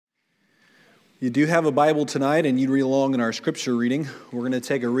You do have a Bible tonight, and you read along in our scripture reading. We're going to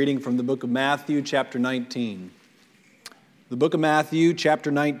take a reading from the book of Matthew, chapter 19. The book of Matthew, chapter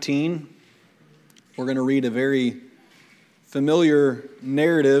 19. We're going to read a very familiar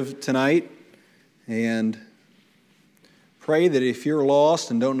narrative tonight, and pray that if you're lost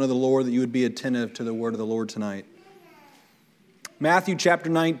and don't know the Lord, that you would be attentive to the word of the Lord tonight. Matthew,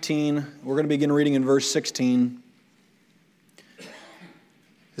 chapter 19. We're going to begin reading in verse 16.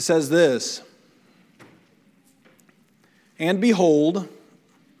 It says this: "And behold,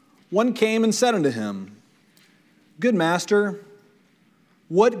 one came and said unto him, Good master,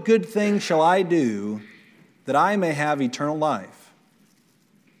 what good thing shall I do that I may have eternal life?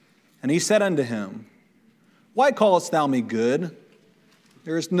 And he said unto him, Why callest thou me good?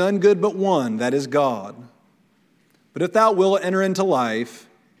 There is none good but one, that is God. But if thou wilt enter into life,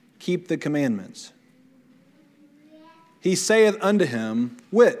 keep the commandments. He saith unto him,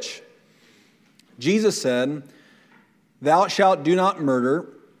 Which? Jesus said, Thou shalt do no murder.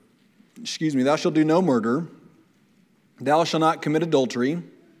 Thou shalt do not commit adultery.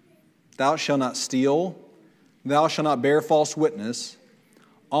 Thou shalt not steal. Thou shalt not bear false witness.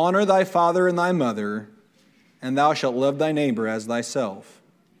 Honor thy father and thy mother, and thou shalt love thy neighbor as thyself.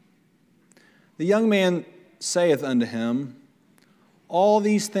 The young man saith unto him, All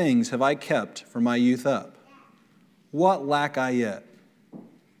these things have I kept from my youth up. What lack I yet?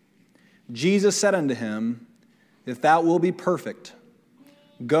 Jesus said unto him, If thou wilt be perfect,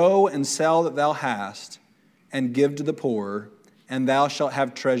 go and sell that thou hast, and give to the poor, and thou shalt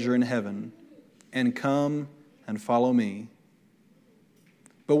have treasure in heaven. And come and follow me.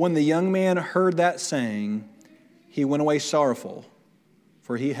 But when the young man heard that saying, he went away sorrowful,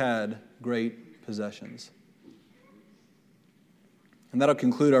 for he had great possessions." And that'll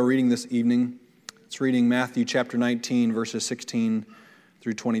conclude our reading this evening. It's reading Matthew chapter 19, verses 16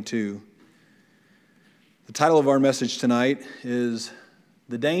 through 22. The title of our message tonight is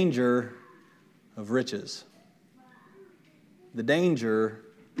The Danger of Riches. The Danger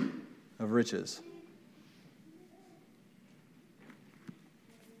of Riches.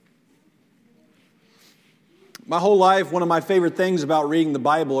 My whole life, one of my favorite things about reading the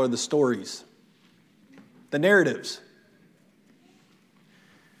Bible are the stories, the narratives.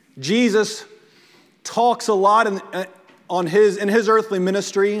 Jesus talks a lot in his earthly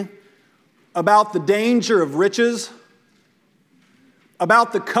ministry about the danger of riches,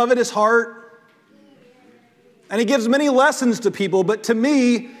 about the covetous heart, and he gives many lessons to people, but to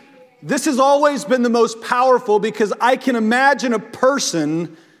me, this has always been the most powerful because I can imagine a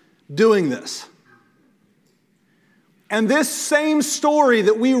person doing this. And this same story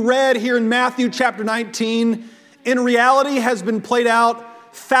that we read here in Matthew chapter 19, in reality has been played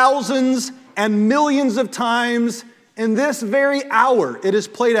out thousands and millions of times. In this very hour, it is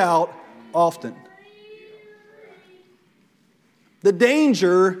played out often. The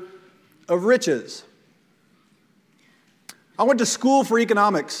danger of riches. I went to school for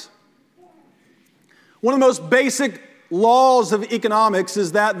economics. One of the most basic laws of economics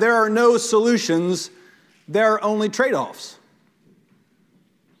is that there are no solutions, there are only trade-offs.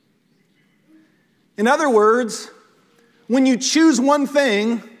 In other words, when you choose one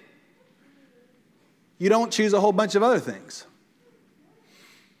thing, you don't choose a whole bunch of other things.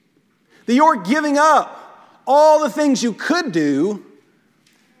 That you're giving up all the things you could do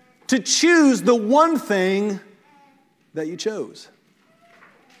to choose the one thing that you chose.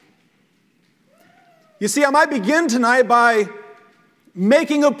 You see, I might begin tonight by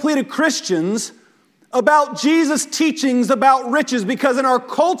making a plea to Christians about Jesus' teachings about riches, because in our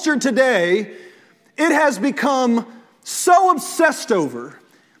culture today, it has become so obsessed over,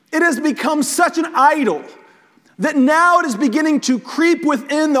 it has become such an idol, that now it is beginning to creep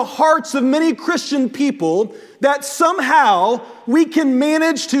within the hearts of many Christian people that somehow we can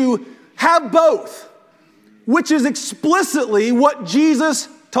manage to have both, which is explicitly what Jesus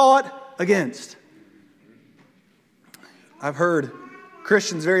taught against. I've heard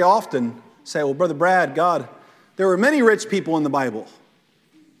Christians very often say, well, Brother Brad, God, there were many rich people in the Bible.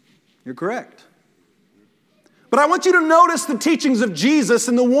 You're correct. But I want you to notice the teachings of Jesus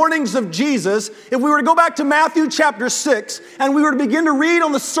and the warnings of Jesus. If we were to go back to Matthew chapter 6 and we were to begin to read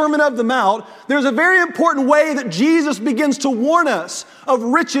on the Sermon of the Mount, there's a very important way that Jesus begins to warn us of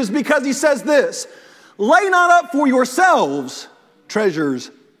riches, because he says this: lay not up for yourselves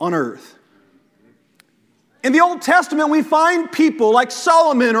treasures on earth. In the Old Testament, we find people like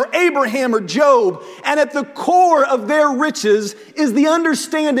Solomon or Abraham or Job, and at the core of their riches is the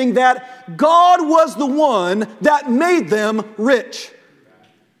understanding that God was the one that made them rich.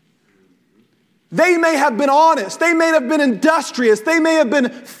 They may have been honest. They may have been industrious. They may have been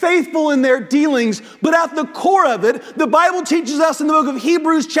faithful in their dealings. But at the core of it, the Bible teaches us in the book of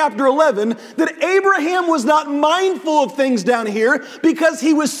Hebrews chapter 11 that Abraham was not mindful of things down here because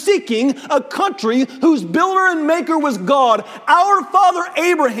he was seeking a country whose builder and maker was God. Our father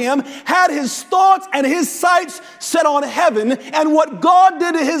Abraham had his thoughts and his sights set on heaven, and what God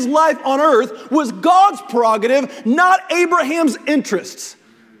did in his life on earth was God's prerogative, not Abraham's interests.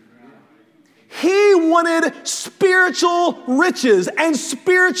 He wanted spiritual riches and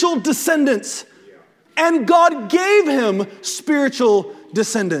spiritual descendants. And God gave him spiritual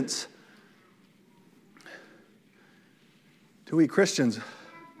descendants. To we Christians,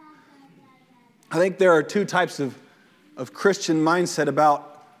 I think there are two types of Christian mindset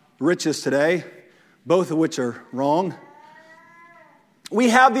about riches today, both of which are wrong. We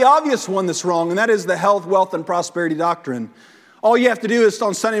have the obvious one that's wrong, and that is the health, wealth, and prosperity doctrine. All you have to do is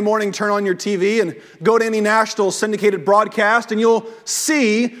on Sunday morning turn on your TV and go to any national syndicated broadcast, and you'll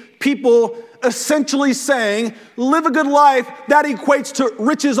see people essentially saying, live a good life, that equates to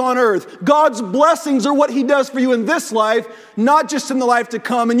riches on earth. God's blessings are what he does for you in this life, not just in the life to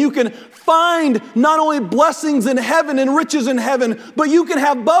come. And you can find not only blessings in heaven and riches in heaven, but you can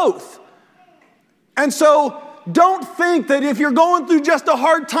have both. And so don't think that if you're going through just a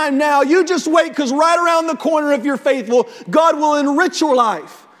hard time now, you just wait, because right around the corner, if you're faithful, God will enrich your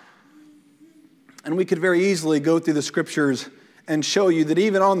life. And we could very easily go through the scriptures and show you that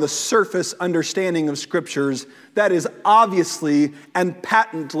even on the surface understanding of scriptures, that is obviously and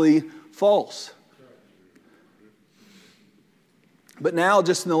patently false. But now,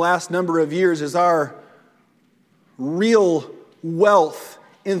 just in the last number of years, as our real wealth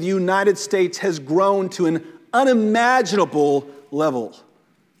in the United States has grown to an unimaginable level.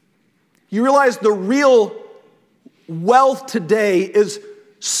 You realize the real wealth today is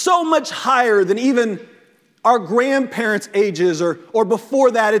so much higher than even our grandparents' ages or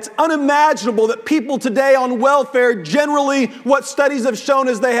before that. It's unimaginable that people today on welfare, generally what studies have shown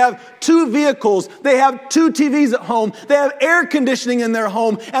is they have 2 vehicles, they have 2 TVs at home, they have air conditioning in their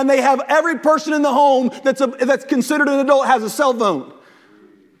home, and they have every person in the home that's considered an adult has a cell phone.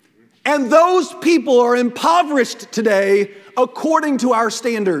 And those people are impoverished today according to our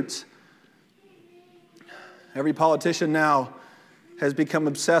standards. Every politician now has become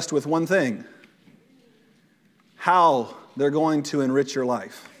obsessed with one thing: how they're going to enrich your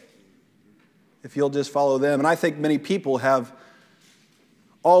life. If you'll just follow them. And I think many people have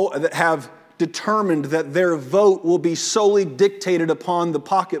determined that their vote will be solely dictated upon the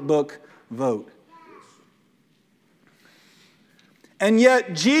pocketbook vote. And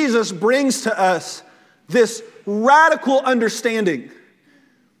yet Jesus brings to us this radical understanding.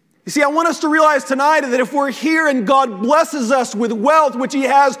 You see, I want us to realize tonight that if we're here and God blesses us with wealth, which he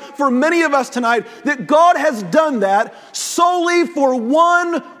has for many of us tonight, that God has done that solely for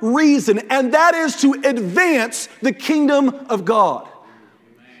one reason, and that is to advance the kingdom of God.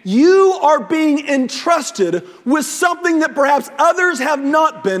 You are being entrusted with something that perhaps others have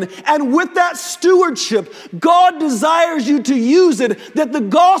not been. And with that stewardship, God desires you to use it that the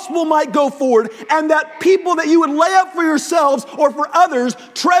gospel might go forward, and that people that you would lay up for yourselves or for others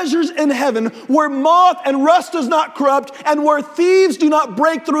treasures in heaven, where moth and rust does not corrupt, and where thieves do not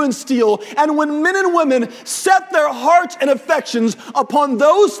break through and steal. And when men and women set their hearts and affections upon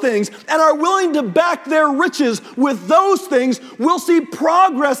those things and are willing to back their riches with those things, we'll see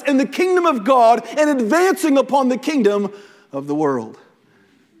progress in the kingdom of God and advancing upon the kingdom of the world.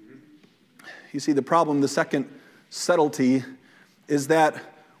 You see, the problem, the second subtlety, is that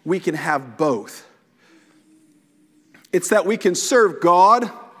we can have both. It's that we can serve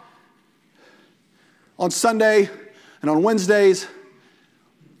God on Sunday and on Wednesdays,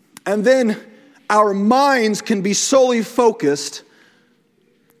 and then our minds can be solely focused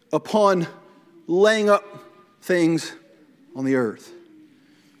upon laying up things on the earth.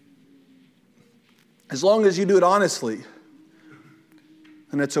 As long as you do it honestly,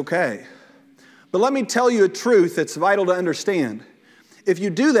 then it's okay. But let me tell you a truth that's vital to understand. If you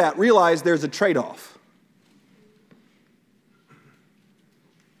do that, realize there's a trade-off.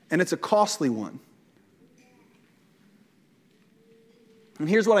 And it's a costly one. And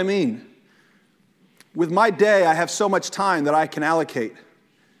here's what I mean. With my day, I have so much time that I can allocate.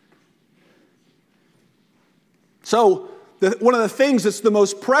 So, one of the things that's the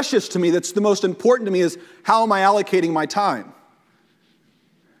most precious to me, that's the most important to me, is how am I allocating my time?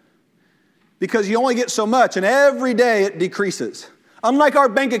 Because you only get so much, and every day it decreases. Unlike our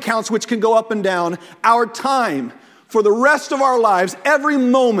bank accounts, which can go up and down, our time for the rest of our lives, every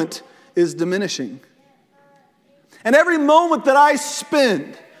moment is diminishing. And every moment that I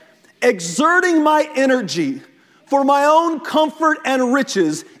spend Exerting my energy for my own comfort and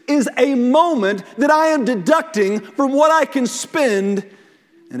riches is a moment that I am deducting from what I can spend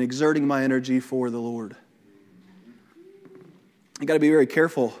and exerting my energy for the Lord. You got to be very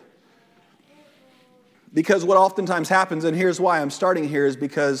careful, because what oftentimes happens, and here's why I'm starting here, is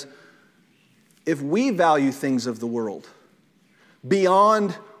because if we value things of the world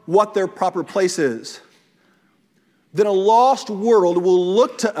beyond what their proper place is, then a lost world will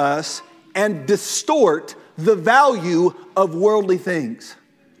look to us and distort the value of worldly things.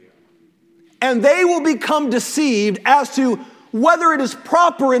 And they will become deceived as to whether it is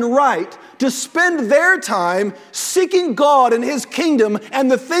proper and right to spend their time seeking God and His kingdom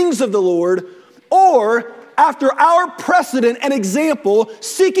and the things of the Lord, or after our precedent and example,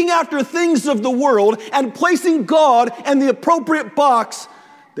 seeking after things of the world and placing God in the appropriate box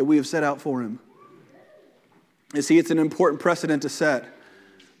that we have set out for Him. You see, it's an important precedent to set,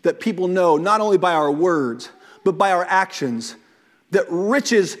 that people know not only by our words, but by our actions, that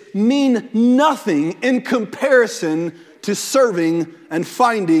riches mean nothing in comparison to serving and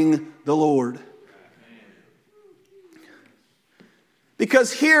finding the Lord.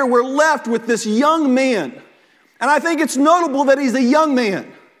 Because here we're left with this young man, and I think it's notable that he's a young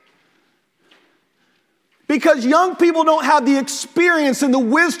man, because young people don't have the experience and the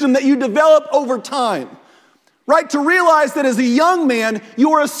wisdom that you develop over time. Right? To realize that as a young man,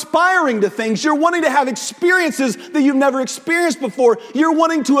 you're aspiring to things. You're wanting to have experiences that you've never experienced before. You're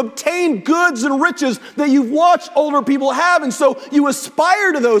wanting to obtain goods and riches that you've watched older people have. And so you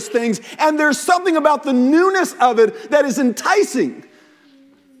aspire to those things. And there's something about the newness of it that is enticing.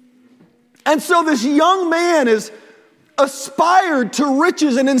 And so this young man is aspired to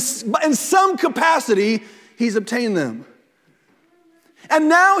riches, and in some capacity, he's obtained them. And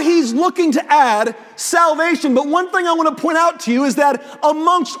now he's looking to add salvation. But one thing I want to point out to you is that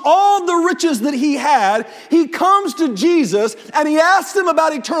amongst all the riches that he had, he comes to Jesus and he asks him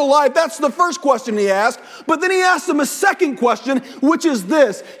about eternal life. That's the first question he asked. But then he asks him a second question, which is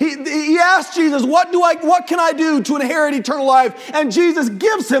this. He asked Jesus, what can I do to inherit eternal life? And Jesus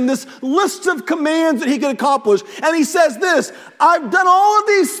gives him this list of commands that he can accomplish. And he says this, I've done all of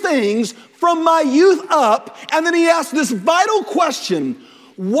these things from my youth up. And then he asks this vital question,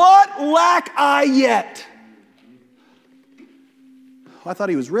 what lack I yet? I thought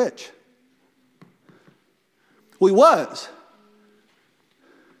he was rich. Well, he was.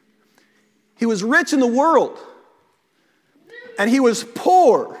 He was rich in the world. And he was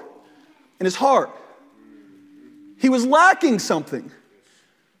poor in his heart. He was lacking something.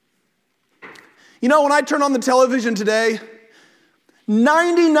 You know, when I turn on the television today,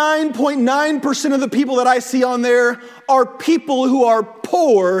 99.9% of the people that I see on there are people who are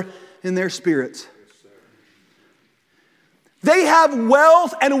poor in their spirits. They have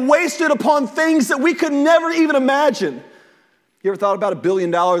wealth and waste it upon things that we could never even imagine. You ever thought about $1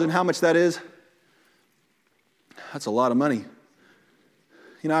 billion and how much that is? That's a lot of money.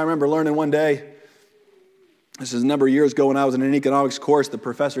 You know, I remember learning one day, this is a number of years ago when I was in an economics course, the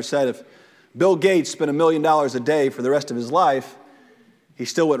professor said if Bill Gates spent $1 million a day for the rest of his life, he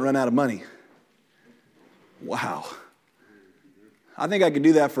still wouldn't run out of money. Wow. I think I could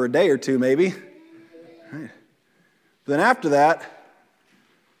do that for a day or two, maybe. Right. Then after that,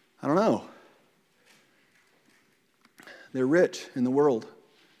 I don't know. They're rich in the world.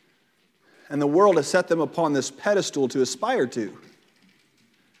 And the world has set them upon this pedestal to aspire to.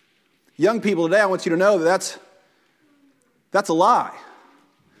 Young people today, I want you to know that that's a lie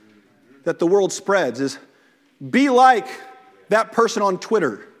that the world spreads, is be like that person on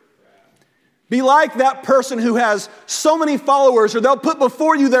Twitter. Be like that person who has so many followers, or they'll put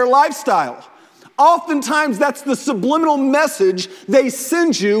before you their lifestyle. Oftentimes, that's the subliminal message they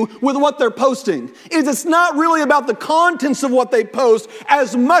send you with what they're posting. It's not really about the contents of what they post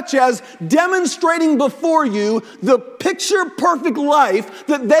as much as demonstrating before you the picture-perfect life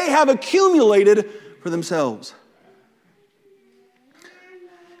that they have accumulated for themselves.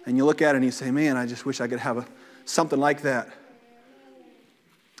 And you look at it and you say, man, I just wish I could have something like that.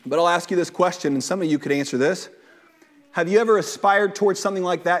 But I'll ask you this question, and some of you could answer this. Have you ever aspired towards something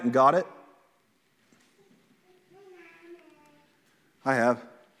like that and got it? I have.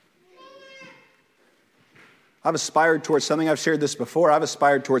 I've aspired towards something. I've shared this before. I've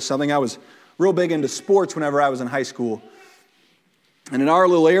aspired towards something. I was real big into sports whenever I was in high school. And in our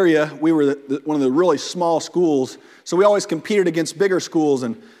little area, we were one of the really small schools, so we always competed against bigger schools.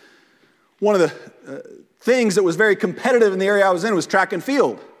 And one of the things that was very competitive in the area I was in was track and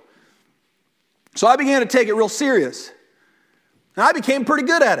field. So I began to take it real serious. And I became pretty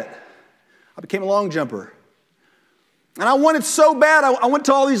good at it. I became a long jumper. And I wanted so bad. I went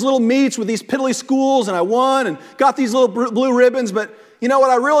to all these little meets with these piddly schools, and I won and got these little blue ribbons. But you know what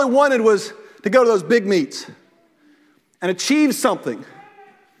I really wanted was to go to those big meets and achieve something.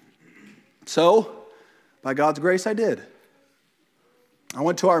 So, by God's grace, I did. I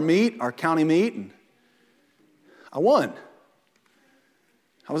went to our meet, our county meet, and I won.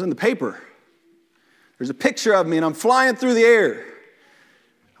 I was in the paper. There's a picture of me, and I'm flying through the air.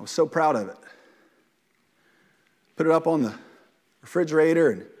 I was so proud of it. Put it up on the refrigerator,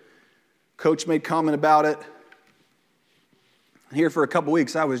 and Coach made comment about it. And here for a couple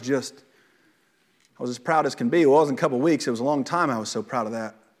weeks, I was as proud as can be. Well, it wasn't a couple weeks. It was a long time I was so proud of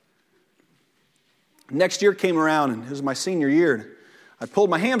that. Next year came around, and it was my senior year, and I pulled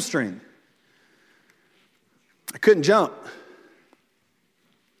my hamstring. I couldn't jump.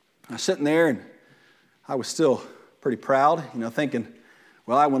 I was sitting there, and I was still pretty proud, thinking,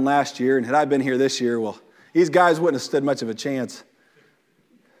 well, I won last year, and had I been here this year, well, these guys wouldn't have stood much of a chance.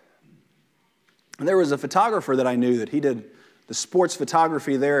 And there was a photographer that I knew that he did the sports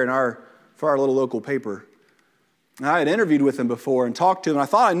photography there for our little local paper. And I had interviewed with him before and talked to him, and I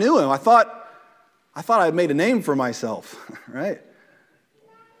thought I knew him. I thought I had made a name for myself, right?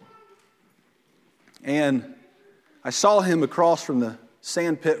 And I saw him across from the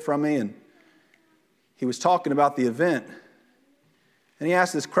sand pit from me, and he was talking about the event. And he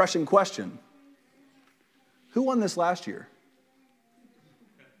asked this crushing question: who won this last year?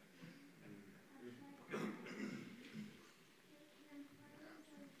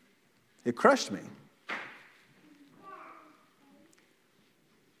 It crushed me.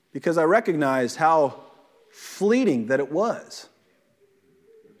 Because I recognized how fleeting that it was.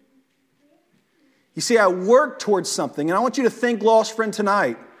 You see, I worked towards something, and I want you to think, lost friend,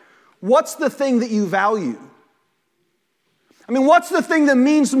 tonight. What's the thing that you value? What's the thing that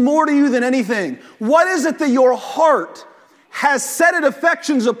means more to you than anything? What is it that your heart has set its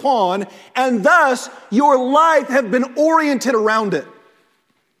affections upon, and thus your life has been oriented around it?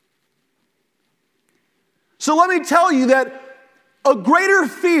 So let me tell you that a greater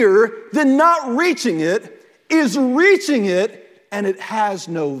fear than not reaching it is reaching it, and it has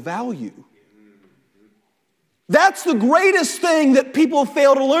no value. That's the greatest thing that people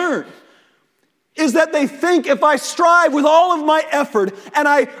fail to learn, is that they think if I strive with all of my effort and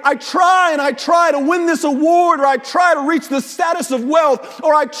I try to win this award, or I try to reach the status of wealth,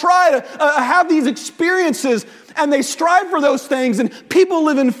 or I try to have these experiences, and they strive for those things, and people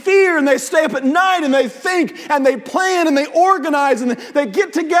live in fear, and they stay up at night, and they think, and they plan, and they organize, and they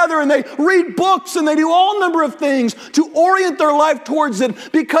get together, and they read books, and they do all number of things to orient their life towards it,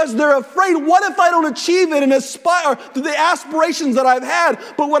 because they're afraid, what if I don't achieve it and aspire to the aspirations that I've had?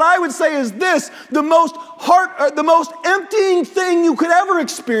 But what I would say is this: the most emptying thing you could ever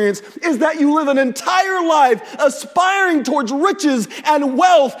experience is that you live an entire life aspiring towards riches and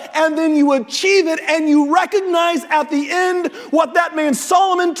wealth, and then you achieve it, and you recognize at the end what that man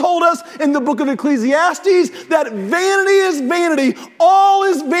Solomon told us in the book of Ecclesiastes, that vanity is vanity, all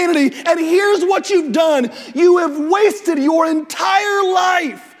is vanity. And here's what you've done: you have wasted your entire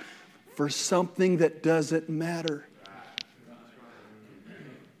life for something that doesn't matter.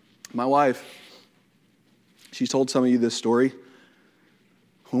 My wife, she's told some of you this story.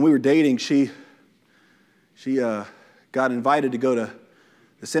 When we were dating, she got invited to go to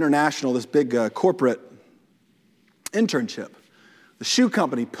this big corporate internship, the shoe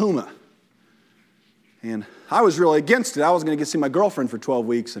company, Puma. And I was really against it. I was going to get to see my girlfriend for 12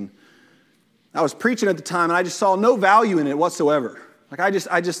 weeks, and I was preaching at the time, and I just saw no value in it whatsoever.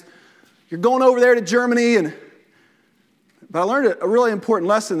 You're going over there to Germany, but I learned a really important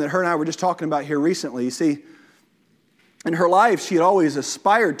lesson that her and I were just talking about here recently. You see, in her life, she had always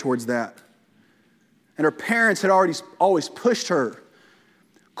aspired towards that. And her parents had always pushed her.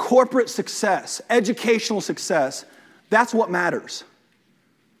 Corporate success, educational success, that's what matters.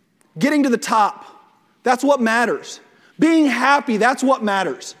 Getting to the top, that's what matters. Being happy, that's what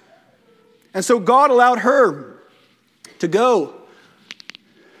matters. And so God allowed her to go.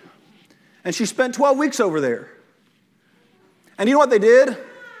 And she spent 12 weeks over there. And you know what they did?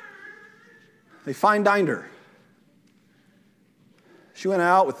 They fine-dined her. She went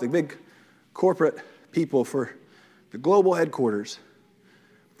out with the big corporate people for the global headquarters.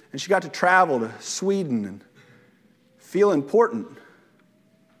 And she got to travel to Sweden and feel important.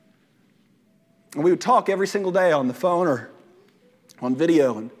 And we would talk every single day on the phone or on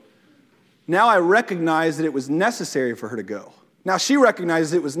video. And now I recognize that it was necessary for her to go. Now she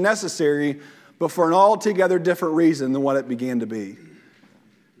recognizes it was necessary, but for an altogether different reason than what it began to be.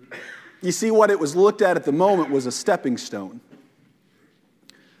 You see, what it was looked at the moment was a stepping stone,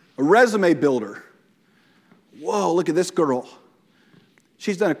 a resume builder. whoa, look at this girl.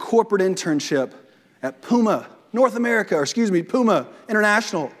 She's done a corporate internship at Puma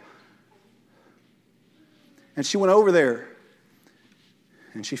International. And she went over there,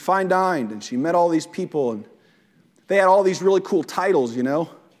 and she fine-dined, and she met all these people, and they had all these really cool titles,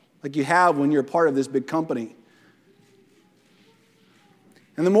 like you have when you're a part of this big company.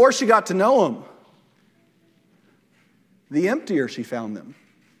 And the more she got to know them, the emptier she found them.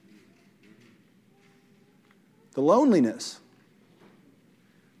 The loneliness,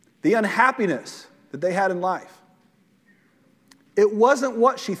 the unhappiness that they had in life. It wasn't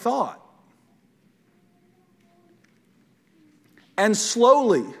what she thought. And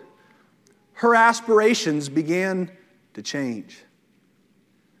slowly, her aspirations began to change.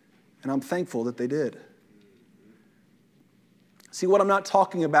 And I'm thankful that they did. See, what I'm not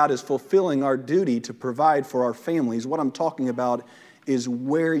talking about is fulfilling our duty to provide for our families. What I'm talking about is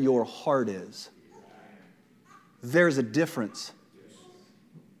where your heart is. There's a difference.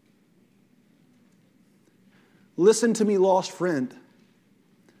 Listen to me, lost friend.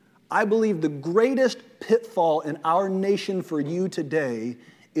 I believe the greatest pitfall in our nation for you today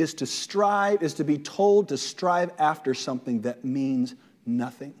is to be told to strive after something that means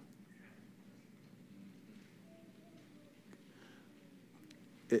nothing.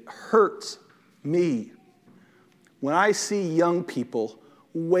 It hurts me when I see young people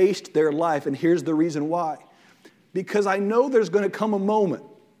waste their life, and here's the reason why. Because I know there's going to come a moment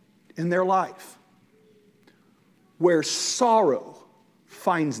in their life where sorrow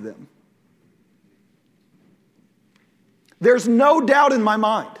finds them. There's no doubt in my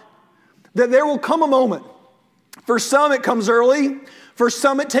mind that there will come a moment. For some it comes early, for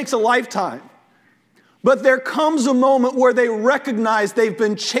some it takes a lifetime. But there comes a moment where they recognize they've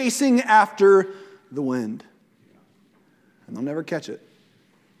been chasing after the wind. And they'll never catch it.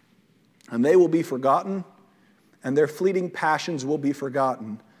 And they will be forgotten, and their fleeting passions will be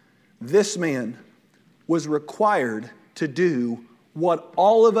forgotten. This man was required to do what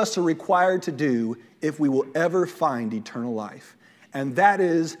all of us are required to do if we will ever find eternal life. And that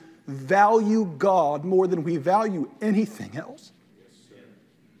is value God more than we value anything else.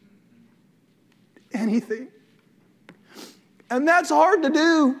 Anything. And that's hard to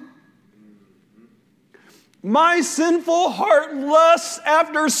do. My sinful heart lusts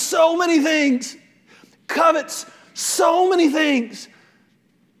after so many things, covets so many things.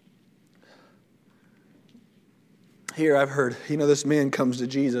 Here I've heard, this man comes to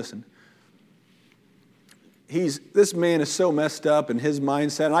Jesus, and this man is so messed up in his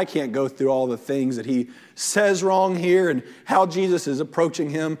mindset, and I can't go through all the things that he says wrong here and how Jesus is approaching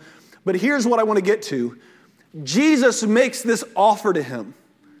him. But here's what I want to get to. Jesus makes this offer to him.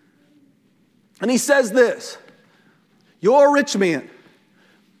 And he says this, you're a rich man,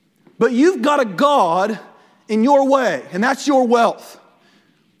 but you've got a God in your way, and that's your wealth.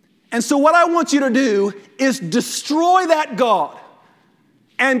 And so what I want you to do is destroy that God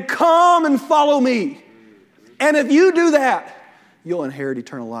and come and follow me. And if you do that, you'll inherit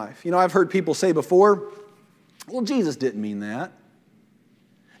eternal life. I've heard people say before, well, Jesus didn't mean that.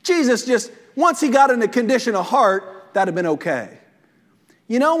 Jesus just, once he got in a condition of heart, that'd have been okay.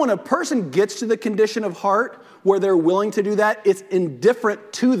 When a person gets to the condition of heart where they're willing to do that, it's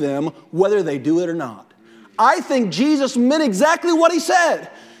indifferent to them whether they do it or not. I think Jesus meant exactly what he said.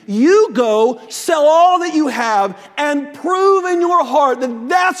 You go, sell all that you have, and prove in your heart that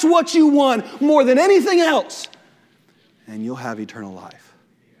that's what you want more than anything else, and you'll have eternal life.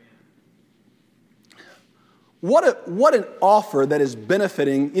 What an offer that is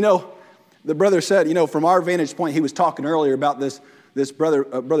benefiting. The brother said, from our vantage point, he was talking earlier about this brother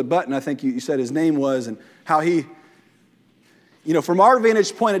Button, I think you said his name was, and how he, from our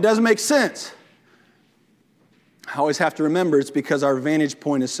vantage point, it doesn't make sense. I always have to remember it's because our vantage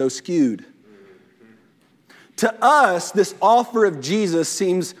point is so skewed. To us, this offer of Jesus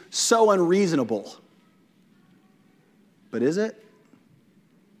seems so unreasonable. But is it?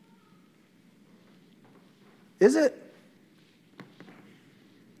 Is it?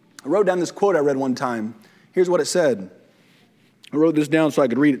 I wrote down this quote I read one time. Here's what it said. I wrote this down so I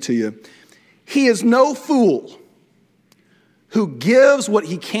could read it to you. He is no fool who gives what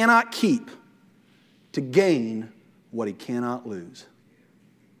he cannot keep to gain what he cannot lose.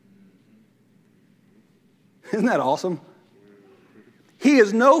 Isn't that awesome? He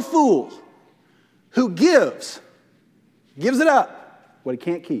is no fool who gives it up, what he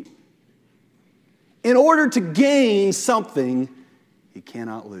can't keep, in order to gain something he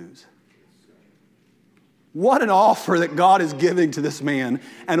cannot lose. What an offer that God is giving to this man,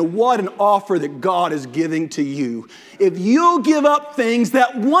 and what an offer that God is giving to you. If you'll give up things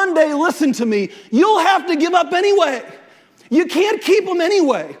that one day, listen to me, you'll have to give up anyway. You can't keep them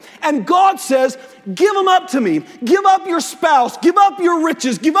anyway. And God says, give them up to me. Give up your spouse. Give up your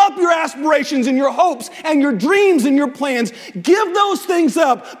riches. Give up your aspirations and your hopes and your dreams and your plans. Give those things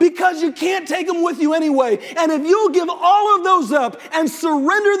up because you can't take them with you anyway. And if you'll give all of those up and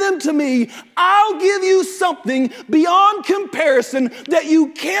surrender them to me, I'll give you something beyond comparison that you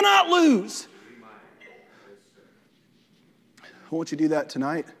cannot lose. Won't you do that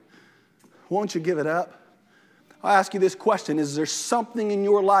tonight? Won't you give it up? I'll ask you this question. Is there something in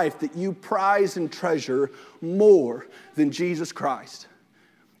your life that you prize and treasure more than Jesus Christ?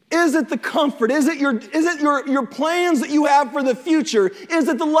 Is it the comfort? Is it your plans that you have for the future? Is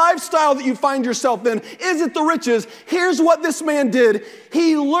it the lifestyle that you find yourself in? Is it the riches? Here's what this man did.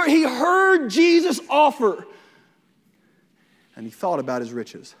 He heard Jesus offer, and he thought about his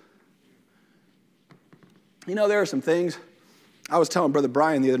riches. You know, there are some things. I was telling Brother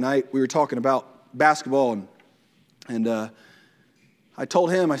Brian the other night, we were talking about basketball, and I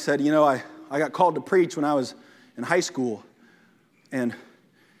told him, I said, you know, I got called to preach when I was in high school. And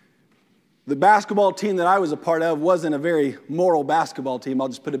the basketball team that I was a part of wasn't a very moral basketball team. I'll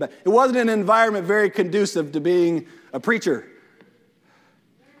just put it back. It wasn't an environment very conducive to being a preacher.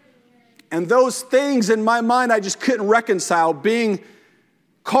 And those things in my mind, I just couldn't reconcile, being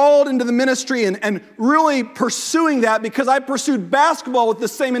called into the ministry and really pursuing that, because I pursued basketball with the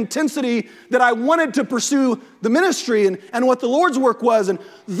same intensity that I wanted to pursue the ministry and what the Lord's work was. And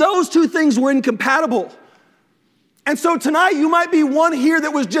those two things were incompatible. And so tonight you might be one here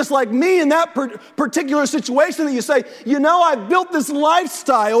that was just like me in that particular situation, that you say, you know, I've built this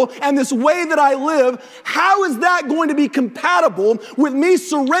lifestyle and this way that I live. How is that going to be compatible with me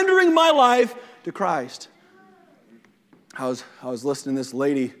surrendering my life to Christ? I was listening to this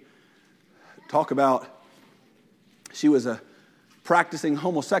lady talk about, she was a practicing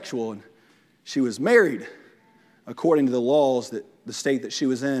homosexual, and she was married according to the laws that the state that she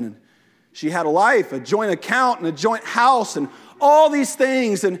was in. And she had a life, a joint account and a joint house and all these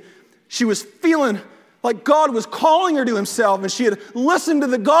things. And she was feeling like God was calling her to himself, and she had listened to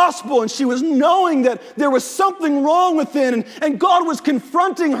the gospel, and she was knowing that there was something wrong within, and God was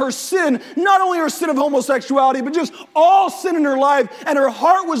confronting her sin, not only her sin of homosexuality, but just all sin in her life, and her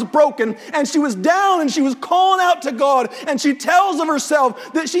heart was broken, and she was down, and she was calling out to God, and she tells of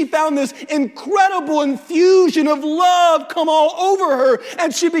herself that she found this incredible infusion of love come all over her,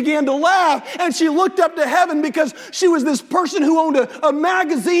 and she began to laugh, and she looked up to heaven because she was this person who owned a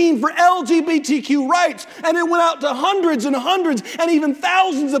magazine for LGBTQ rights. And it went out to hundreds and hundreds and even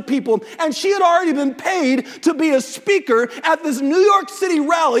thousands of people. And she had already been paid to be a speaker at this New York City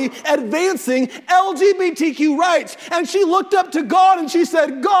rally advancing LGBTQ rights. And she looked up to God and she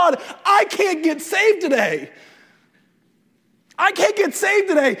said, God, I can't get saved today. I can't get saved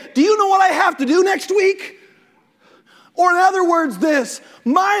today. Do you know what I have to do next week? Or in other words, this,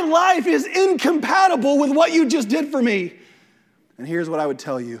 my life is incompatible with what you just did for me. And here's what I would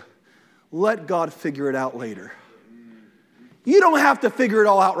tell you. Let God figure it out later. You don't have to figure it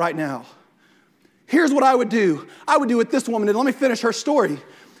all out right now. Here's what I would do. I would do what this woman did. Let me finish her story.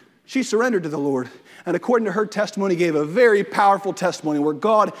 She surrendered to the Lord, and according to her testimony, gave a very powerful testimony where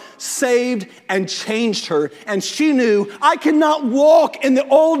God saved and changed her. And she knew, I cannot walk in the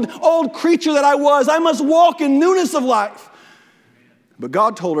old creature that I was. I must walk in newness of life. But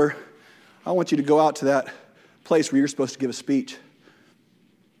God told her, I want you to go out to that place where you're supposed to give a speech.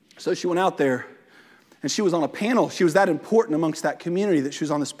 So she went out there, and she was on a panel. She was that important amongst that community that she was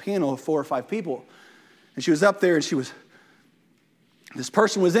on this panel of 4 or 5 people. And she was up there, and this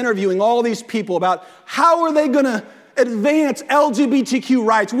person was interviewing all these people about how are they going to advance LGBTQ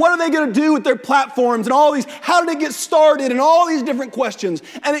rights? What are they going to do with their platforms and all these? How did it get started? And all these different questions.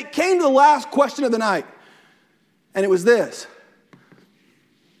 And it came to the last question of the night, and it was this.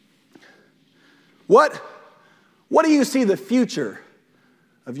 What do you see the future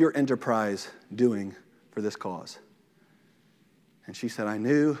of your enterprise doing for this cause? And she said, I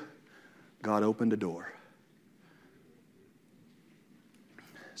knew God opened a door.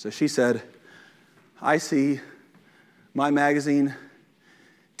 So she said, I see my magazine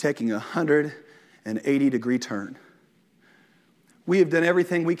taking a 180-degree turn. We have done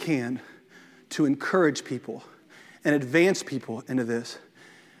everything we can to encourage people and advance people into this.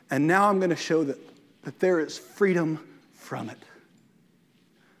 And now I'm going to show that there is freedom from it.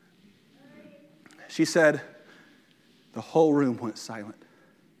 She said, the whole room went silent.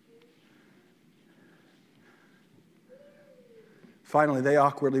 Finally, they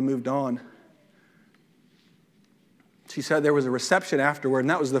awkwardly moved on. She said there was a reception afterward, and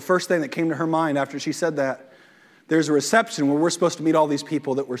that was the first thing that came to her mind after she said that. There's a reception where we're supposed to meet all these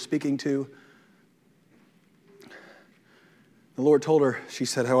people that we're speaking to. The Lord told her, she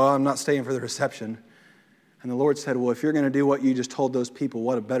said, well, I'm not staying for the reception. And the Lord said, well, if you're going to do what you just told those people,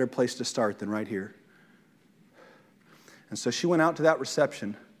 what a better place to start than right here. And so she went out to that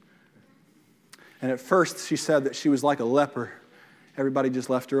reception. And at first she said that she was like a leper. Everybody just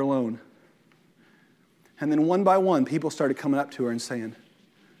left her alone. And then one by one, people started coming up to her and saying,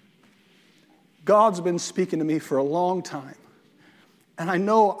 God's been speaking to me for a long time. And I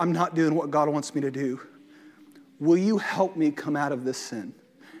know I'm not doing what God wants me to do. Will you help me come out of this sin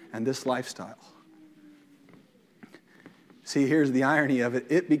and this lifestyle? See, here's the irony of it.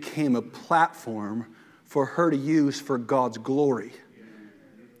 It became a platform for her to use for God's glory.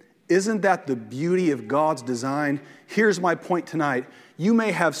 Isn't that the beauty of God's design? Here's my point tonight. You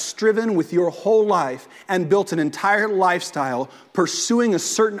may have striven with your whole life and built an entire lifestyle pursuing a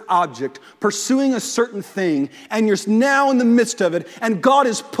certain object, pursuing a certain thing, and you're now in the midst of it, and God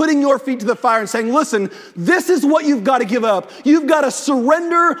is putting your feet to the fire and saying, listen, this is what you've got to give up. You've got to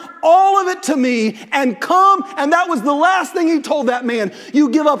surrender all of it to me and come. And that was the last thing he told that man. You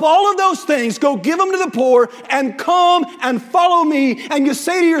give up all of those things, go give them to the poor, and come and follow me. And you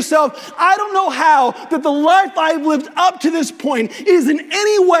say to yourself, I don't know how that the life I've lived up to this point is in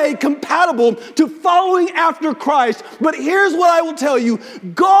any way compatible to following after Christ. But here's what I will tell you.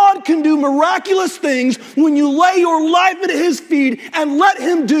 God can do miraculous things when you lay your life at his feet and let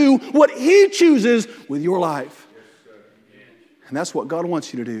him do what he chooses with your life. And that's what God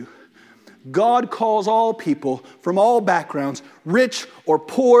wants you to do. God calls all people from all backgrounds, rich or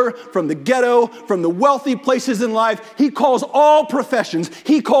poor, from the ghetto, from the wealthy places in life. He calls all professions.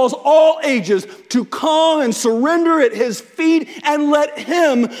 He calls all ages to come and surrender at his feet and let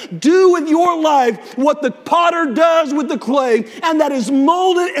him do with your life what the potter does with the clay, and that is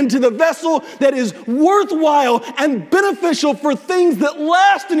molded into the vessel that is worthwhile and beneficial for things that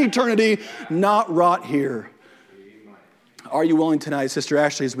last in eternity, not rot here. Are you willing tonight, Sister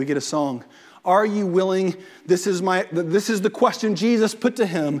Ashley, as we get a song? Are you willing? This is the question Jesus put to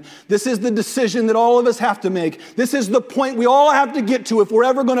him. This is the decision that all of us have to make. This is the point we all have to get to if we're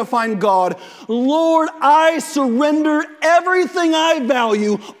ever going to find God. Lord, I surrender everything I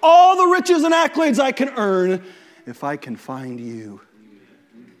value, all the riches and accolades I can earn, if I can find you.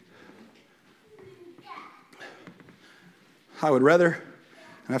 I would rather,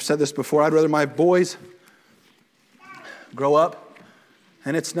 and I've said this before, I'd rather my boys grow up,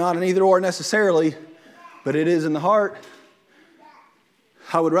 and it's not an either or necessarily, but it is in the heart.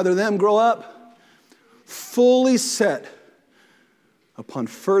 I would rather them grow up fully set upon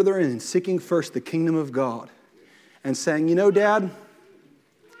furthering and seeking first the kingdom of God and saying, you know, Dad,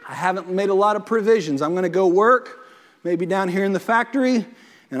 I haven't made a lot of provisions. I'm going to go work, maybe down here in the factory,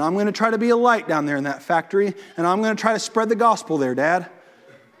 and I'm going to try to be a light down there in that factory, and I'm going to try to spread the gospel there, Dad.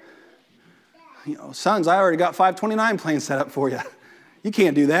 You know, sons, I already got 529 planes set up for you. You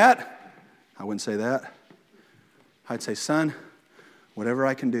can't do that. I wouldn't say that. I'd say, son, whatever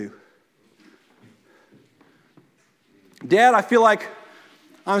I can do. Dad, I feel like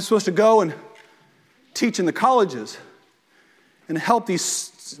I'm supposed to go and teach in the colleges and help these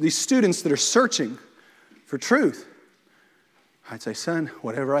students that are searching for truth. I'd say, son,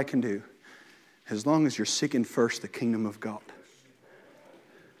 whatever I can do, as long as you're seeking first the kingdom of God.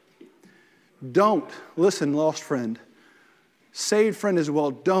 Don't, listen, lost friend, saved friend as well,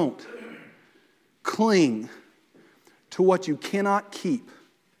 don't cling to what you cannot keep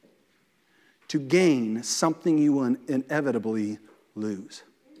to gain something you will inevitably lose.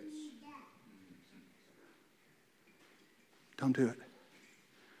 Don't do it.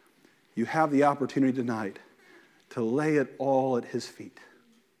 You have the opportunity tonight to lay it all at his feet.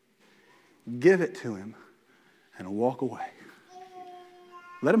 Give it to him and walk away.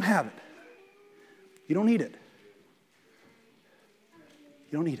 Let him have it. You don't need it.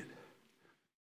 You don't need it.